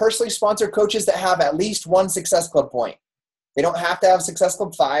 of your personally sponsored coaches that have at least 1 Success Club point. They don't have to have Success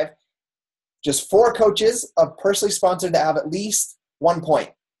Club 5. Just 4 coaches of personally sponsored that have at least 1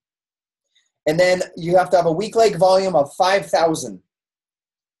 point. And then you have to have a weak leg volume of 5,000.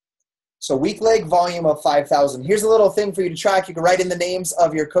 So weak leg volume of 5,000. Here's a little thing for you to track. You can write in the names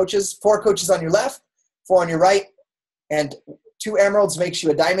of your coaches. 4 coaches on your left, 4 on your right, and 2 emeralds makes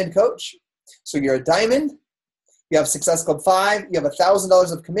you a diamond coach. So you're a diamond. You have Success Club 5. You have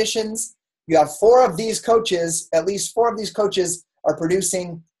 $1,000 of commissions. You have 4 of these coaches. At least 4 of these coaches are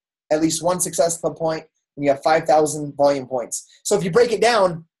producing at least 1 Success Club point, and you have 5,000 volume points. So if you break it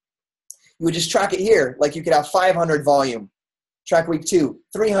down, you would just track it here. Like you could have 500 volume. Track week 2,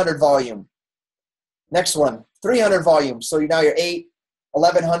 300 volume. Next one, 300 volume. So now you're 8,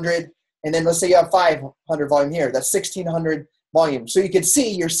 1,100, and then let's say you have 500 volume here. That's 1,600 volume. So you can see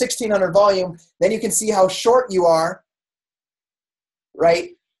your 1,600 volume. Then you can see how short you are,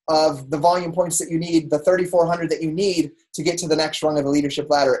 right, of the volume points that you need, the 3,400 that you need to get to the next rung of the leadership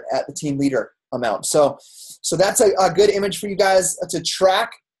ladder at the team leader amount. So that's a good image for you guys to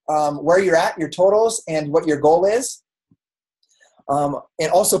track where you're at, your totals, and what your goal is.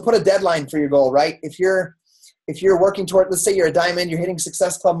 And also put a deadline for your goal, right? If you're working toward, let's say you're a diamond, you're hitting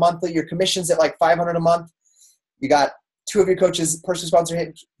Success Club monthly, your commission's at like 500 a month, you got 2 of your coaches, personal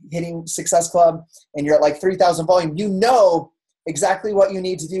sponsor hitting Success Club, and you're at like 3,000 volume, you know exactly what you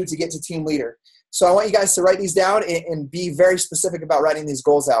need to do to get to team leader. So I want you guys to write these down and be very specific about writing these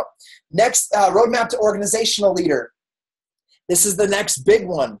goals out. Next, roadmap to organizational leader. This is the next big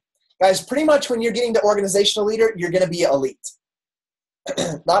one. Guys, pretty much when you're getting to organizational leader, you're going to be elite.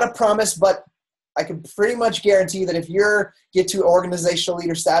 Not a promise, but I can pretty much guarantee you that if you get to organizational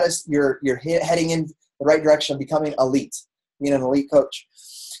leader status, you're heading in the right direction of becoming elite, being an elite coach.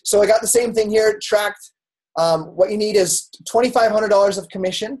 So I got the same thing here tracked. What you need is $2,500 of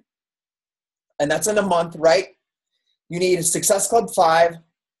commission, and that's in a month, right? You need a Success Club 5.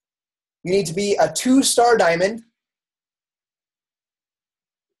 You need to be a 2-star diamond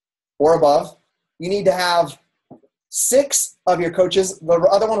or above. You need to have 6 of your coaches. The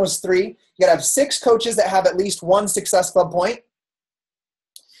other one was 3. You got to have 6 coaches that have at least 1 Success Club point.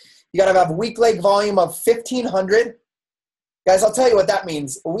 You got to have a weak leg volume of 1,500. Guys, I'll tell you what that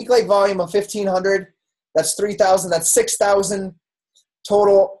means. A weak leg volume of 1,500, that's 3,000. That's 6,000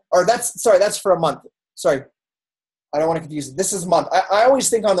 total. Or that's for a month. Sorry, I don't want to confuse it. This is month. I always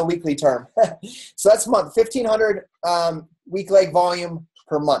think on the weekly term. So that's month, 1,500 weak leg volume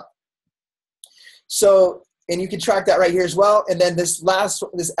per month. So, and you can track that right here as well. And then this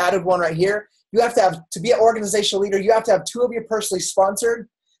added one right here, You have to be an organizational leader, you have to have 2 of your personally sponsored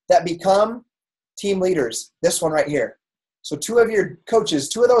that become team leaders. This one right here. So 2 of your coaches,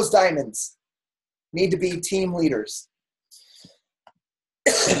 2 of those diamonds need to be team leaders.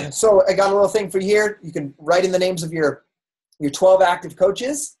 So I got a little thing for you here. You can write in the names of your 12 active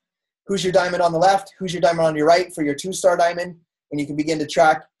coaches. Who's your diamond on the left? Who's your diamond on your right for your 2-star diamond? And you can begin to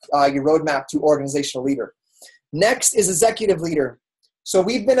track your roadmap to organizational leader. Next is executive leader. So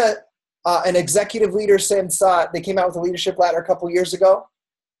we've been an executive leader since they came out with a leadership ladder a couple years ago.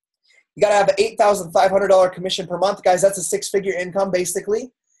 You got to have an $8,500 commission per month. Guys, that's a 6-figure income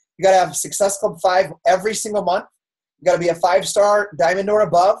basically. You got to have Success Club 5 every single month. You got to be a 5-star diamond or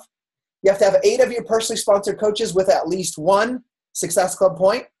above. You have to have 8 of your personally sponsored coaches with at least 1 Success Club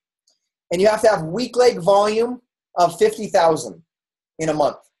point. And you have to have week leg volume of 50,000 in a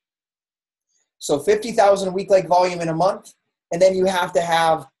month. So 50,000 week leg volume in a month. And then you have to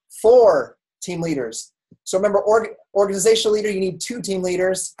have 4 team leaders. So remember, organizational leader, you need 2 team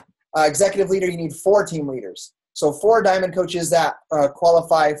leaders. Executive leader, you need 4 team leaders. So 4 diamond coaches that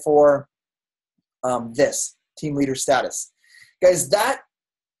qualify for this team leader status. Guys, that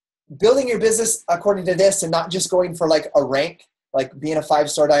building your business according to this and not just going for like a rank, like being a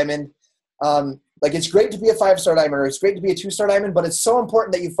 5-star diamond. Like it's great to be a 5-star diamond or it's great to be a 2-star diamond, but it's so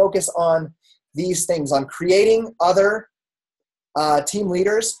important that you focus on these things, on creating other team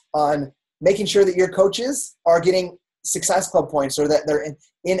leaders, on making sure that your coaches are getting Success Club points or that they're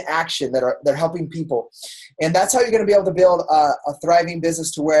in action, that they're helping people. And that's how you're going to be able to build a thriving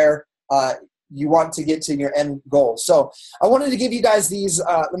business to where you want to get to your end goal. So I wanted to give you guys these.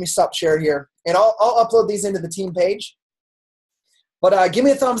 Let me stop share here. And I'll upload these into the team page. But give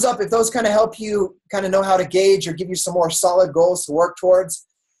me a thumbs up if those kind of help you kind of know how to gauge or give you some more solid goals to work towards.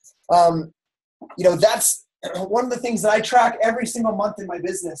 That's one of the things that I track every single month in my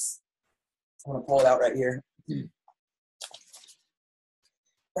business. I'm going to pull it out right here.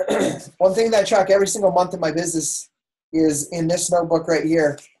 One thing that I track every single month in my business is in this notebook right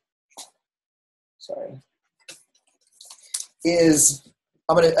here. You're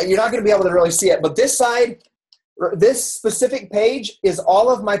not going to be able to really see it, but this side, this specific page is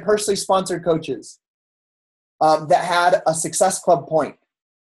all of my personally sponsored coaches that had a Success Club point.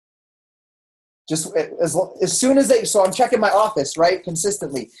 Just as soon as so I'm checking my office, right,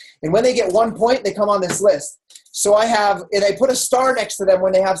 consistently. And when they get 1 point, they come on this list. So and I put a star next to them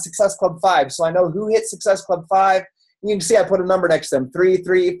when they have Success Club 5. So I know who hit Success Club 5. You can see I put a number next to them, 3,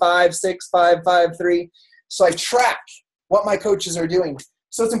 3, 5, 6, 5, 5, 3. So I track what my coaches are doing.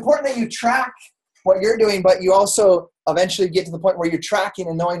 So it's important that you track what you're doing, but you also eventually get to the point where you're tracking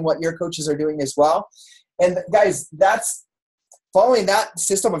and knowing what your coaches are doing as well. And guys, that's following that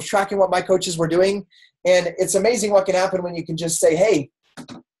system of tracking what my coaches were doing. And it's amazing what can happen when you can just say, hey,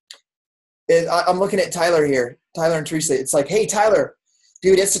 I'm looking at Tyler here, Tyler and Teresa. It's like, hey, Tyler,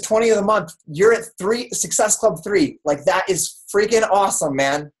 dude, it's the 20th of the month. You're at 3, Success Club 3. Like, that is freaking awesome,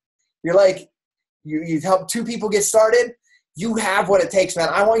 man. You're like, you've helped 2 people get started. You have what it takes, man.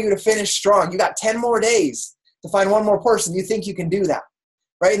 I want you to finish strong. You got 10 more days to find 1 more person. You think you can do that,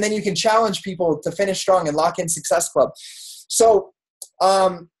 right? And then you can challenge people to finish strong and lock in Success Club. So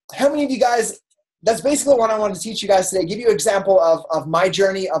how many of you guys, that's basically what I want to teach you guys today. Give you an example of my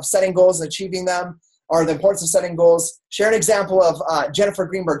journey of setting goals and achieving them, or the importance of setting goals. Share an example of Jennifer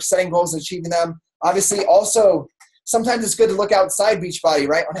Greenberg setting goals and achieving them. Obviously, also, sometimes it's good to look outside Beachbody,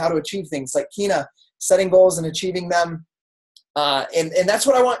 right, on how to achieve things. Like Kina, setting goals and achieving them. And that's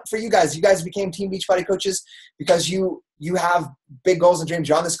what I want for you guys. You guys became Team Beachbody coaches because you have big goals and dreams.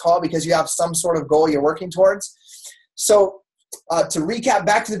 You're on this call because you have some sort of goal you're working towards. So to recap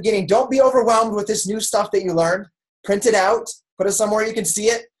back to the beginning, don't be overwhelmed with this new stuff that you learned. Print it out. Put it somewhere you can see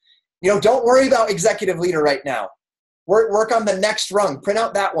it. Don't worry about executive leader right now. Work on the next rung. Print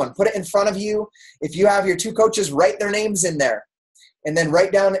out that one. Put it in front of you. If you have your 2 coaches, write their names in there. And then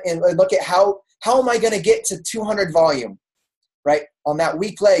write down and look at how am I going to get to 200 volume, right, on that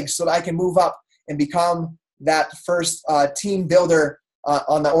weak leg so that I can move up and become that first team builder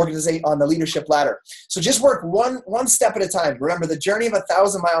on the leadership ladder. So just work one step at a time. Remember, the journey of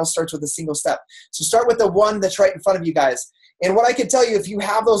 1,000 miles starts with a single step. So start with the one that's right in front of you guys. And what I can tell you, if you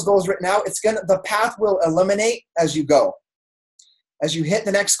have those goals written out, the path will eliminate as you go. As you hit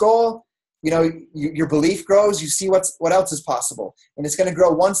the next goal, your belief grows. You see what else is possible, and it's going to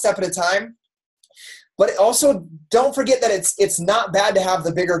grow one step at a time. But also, don't forget that it's not bad to have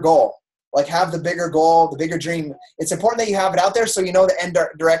the bigger goal. Like, have the bigger goal, the bigger dream. It's important that you have it out there so you know the end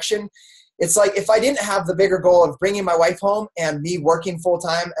direction. It's like, if I didn't have the bigger goal of bringing my wife home and me working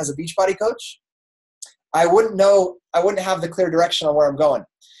full-time as a Beachbody coach, I wouldn't have the clear direction on where I'm going.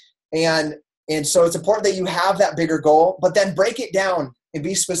 And And so it's important that you have that bigger goal, but then break it down and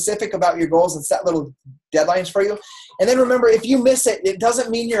be specific about your goals and set little deadlines for you. And then remember, if you miss it, it doesn't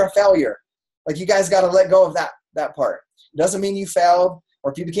mean you're a failure. Like, you guys got to let go of that part. It doesn't mean you failed.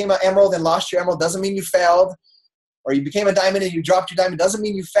 Or if you became an emerald and lost your emerald, doesn't mean you failed. Or you became a diamond and you dropped your diamond, doesn't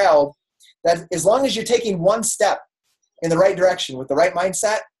mean you failed. That as long as you're taking one step in the right direction with the right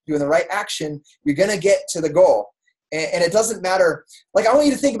mindset, doing the right action, you're going to get to the goal. And it doesn't matter. Like, I want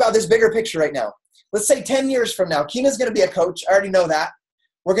you to think about this bigger picture right now. Let's say 10 years from now, Keena's going to be a coach. I already know that.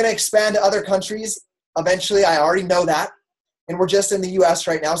 We're going to expand to other countries eventually. I already know that. And we're just in the U.S.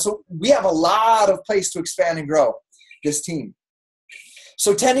 right now. So we have a lot of place to expand and grow this team.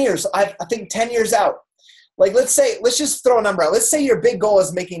 So 10 years, I think 10 years out. Like, let's just throw a number out. Let's say your big goal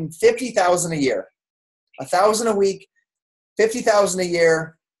is making $50,000 a year, $1,000 a week, $50,000 a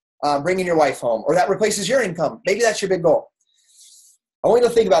year, bringing your wife home, or that replaces your income. Maybe that's your big goal. I want you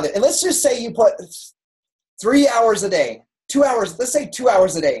to think about it. And let's just say you put 3 hours a day, 2 hours, let's say 2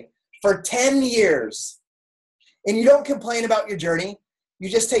 hours a day for 10 years. And you don't complain about your journey. You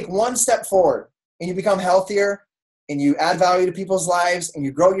just take one step forward and you become healthier and you add value to people's lives and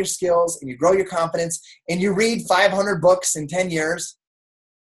you grow your skills and you grow your confidence and you read 500 books in 10 years.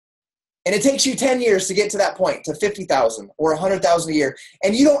 And it takes you 10 years to get to that point, to 50,000 or 100,000 a year.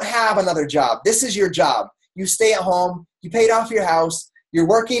 And you don't have another job. This is your job. You stay at home. You paid off your house. You're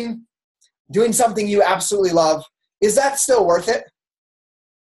working, doing something you absolutely love. Is that still worth it?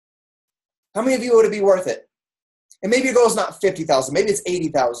 How many of you would it be worth it? And maybe your goal is not 50,000. Maybe it's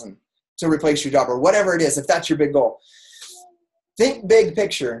 80,000 to replace your job or whatever it is, if that's your big goal. Think big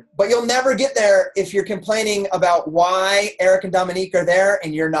picture. But you'll never get there if you're complaining about why Eric and Dominique are there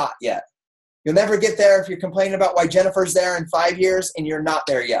and you're not yet. You'll never get there if you're complaining about why Jennifer's there in 5 years and you're not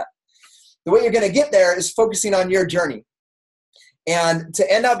there yet. The way you're going to get there is focusing on your journey. And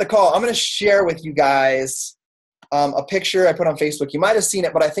to end out the call, I'm going to share with you guys a picture I put on Facebook. You might have seen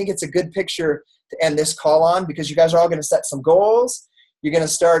it, but I think it's a good picture to end this call on because you guys are all going to set some goals. You're going to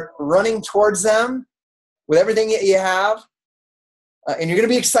start running towards them with everything that you have. And you're going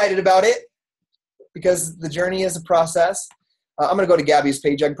to be excited about it because the journey is a process. I'm going to go to Gabby's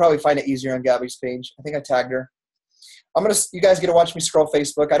page. I can probably find it easier on Gabby's page. I think I tagged her. You guys get to watch me scroll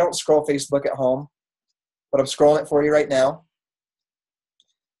Facebook. I don't scroll Facebook at home, but I'm scrolling it for you right now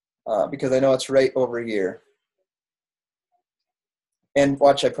because I know it's right over here. And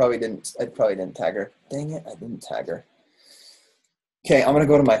watch, I probably didn't tag her. Dang it, I didn't tag her. Okay, I'm going to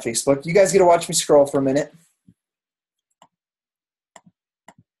go to my Facebook. You guys get to watch me scroll for a minute.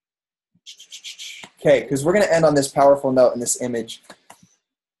 Okay, because we're going to end on this powerful note in this image.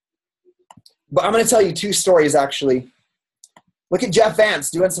 But I'm going to tell you 2 stories, actually. Look at Jeff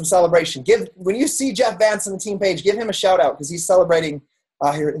Vance doing some celebration. When you see Jeff Vance on the team page, give him a shout-out because he's celebrating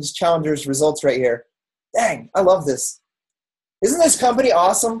his Challengers results right here. Dang, I love this. Isn't this company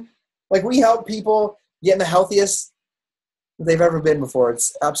awesome? Like, we help people get in the healthiest they've ever been before.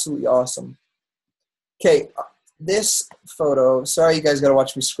 It's absolutely awesome. Okay, this photo, sorry you guys got to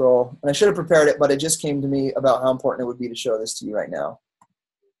watch me scroll. And I should have prepared it, but it just came to me about how important it would be to show this to you right now.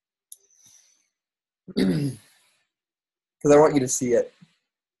 Because I want you to see it.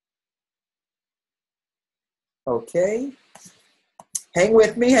 Okay. Hang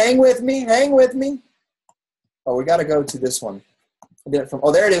with me, hang with me, hang with me. Oh, we got to go to this one. I did it from,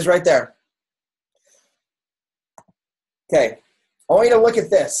 oh, there it is right there. Okay. I want you to look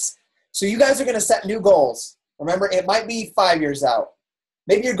at this. So you guys are going to set new goals. Remember, it might be 5 years out.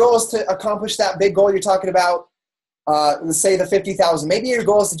 Maybe your goal is to accomplish that big goal you're talking about, let's say the 50,000. Maybe your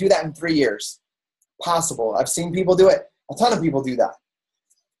goal is to do that in 3 years. Possible. I've seen people do it. A ton of people do that.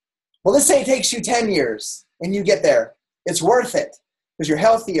 Well, let's say it takes you 10 years and you get there. It's worth it because you're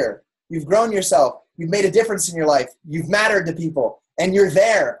healthier. You've grown yourself. You've made a difference in your life. You've mattered to people. And you're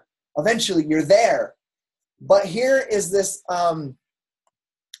there. Eventually, you're there. But here is this,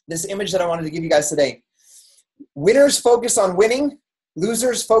 this image that I wanted to give you guys today. Winners focus on winning.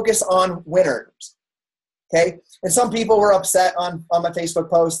 Losers focus on winners. Okay? And some people were upset on my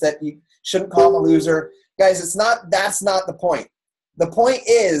Facebook post that you shouldn't call them a loser. Guys, that's not the point. The point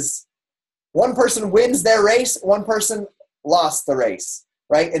is one person wins their race, one person lost the race,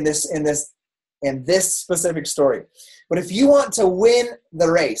 right? In this specific story. But if you want to win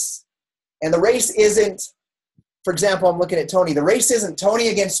the race, and the race isn't, for example, I'm looking at Tony. The race isn't Tony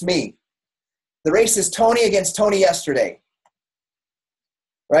against me. The race is Tony against Tony yesterday,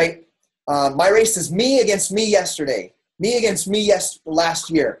 right? My race is me against me yesterday. Me against me last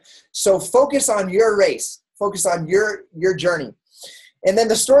year. So focus on your race. Focus on your journey. And then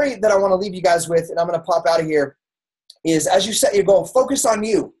the story that I want to leave you guys with, and I'm going to pop out of here, is as you set your goal, focus on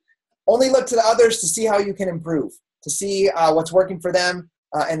you. only look to the others to see how you can improve, to see what's working for them,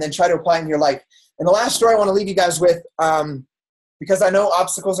 and then try to apply it in your life. And the last story I want to leave you guys with, because I know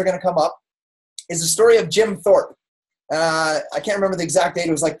obstacles are going to come up, is the story of Jim Thorpe. I can't remember the exact date.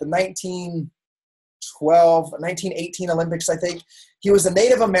 It was like the 1918 Olympics, I think. He was a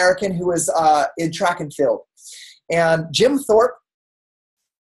Native American who was in track and field. And Jim Thorpe,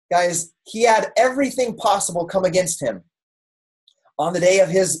 guys, he had everything possible come against him on the day of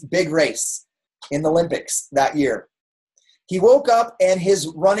his big race in the Olympics that year. He woke up and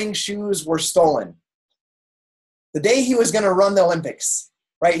his running shoes were stolen. The day he was going to run the Olympics,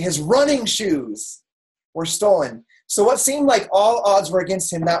 right? His running shoes were stolen. So what seemed like all odds were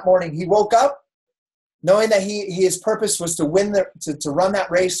against him that morning, he woke up knowing that his purpose was to win to run that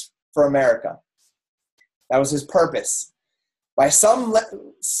race for America. That was his purpose. By some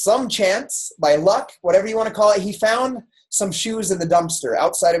chance, by luck, whatever you want to call it, he found some shoes in the dumpster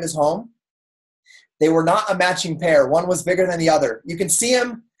outside of his home. They were not a matching pair. One was bigger than the other. You can see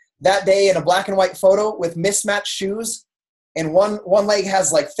him that day in a black and white photo with mismatched shoes, and one leg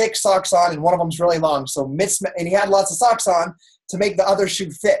has like thick socks on and one of them's really long. So and he had lots of socks on to make the other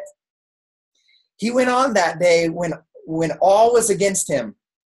shoe fit. He went on that day when all was against him,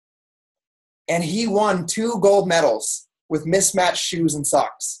 and he won 2 gold medals with mismatched shoes and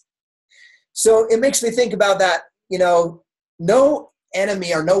socks. So it makes me think about that, no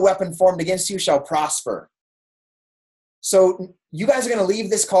enemy or no weapon formed against you shall prosper. So you guys are going to leave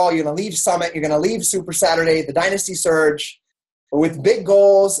this call, you're going to leave Summit, you're going to leave Super Saturday, the Dynasty Surge, with big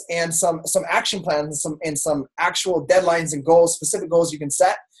goals and some action plans and some actual deadlines and goals, specific goals you can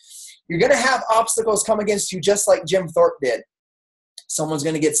set. You're going to have obstacles come against you just like Jim Thorpe did. Someone's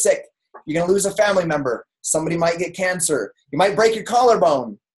going to get sick. You're going to lose a family member. Somebody might get cancer. You might break your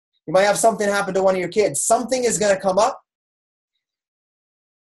collarbone. You might have something happen to one of your kids. Something is going to come up.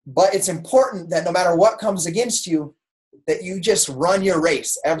 But it's important that no matter what comes against you, that you just run your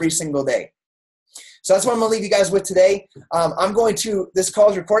race every single day. So that's what I'm going to leave you guys with today. This call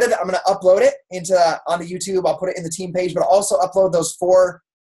is recorded. I'm going to upload it onto YouTube. I'll put it in the team page, but I'll also upload those four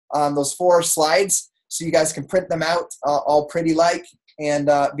slides so you guys can print them out all pretty and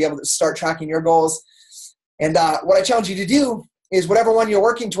be able to start tracking your goals. And what I challenge you to do is whatever one you're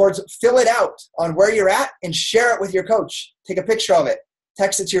working towards, fill it out on where you're at and share it with your coach. Take a picture of it.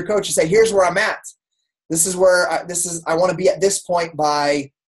 Text it to your coach and say, here's where I'm at. This is where I want to be at this point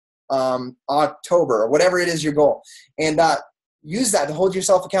by October or whatever it is your goal. And use that to hold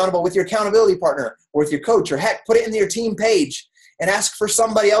yourself accountable with your accountability partner or with your coach, or heck, put it in your team page and ask for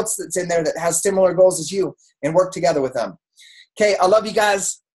somebody else that's in there that has similar goals as you and work together with them. Okay, I love you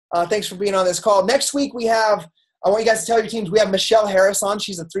guys. Thanks for being on this call. Next week I want you guys to tell your teams, we have Michelle Harris on.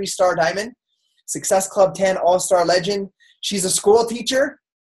 She's a 3-star diamond, Success Club 10 all-star legend. She's a school teacher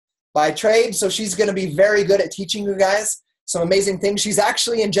by trade, so she's going to be very good at teaching you guys some amazing things. She's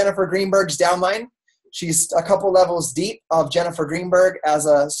actually in Jennifer Greenberg's downline. She's a couple levels deep of Jennifer Greenberg as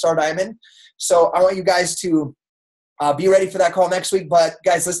a star diamond. So I want you guys to be ready for that call next week. But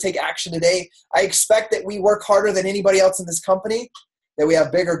guys, let's take action today. I expect that we work harder than anybody else in this company, that we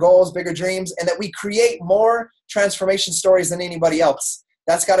have bigger goals, bigger dreams, and that we create more transformation stories than anybody else.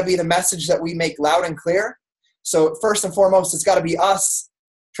 That's got to be the message that we make loud and clear. So first and foremost, it's got to be us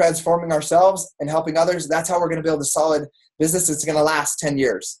transforming ourselves and helping others. That's how we're going to build a solid business that's going to last 10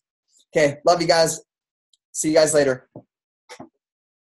 years. Okay, love you guys. See you guys later.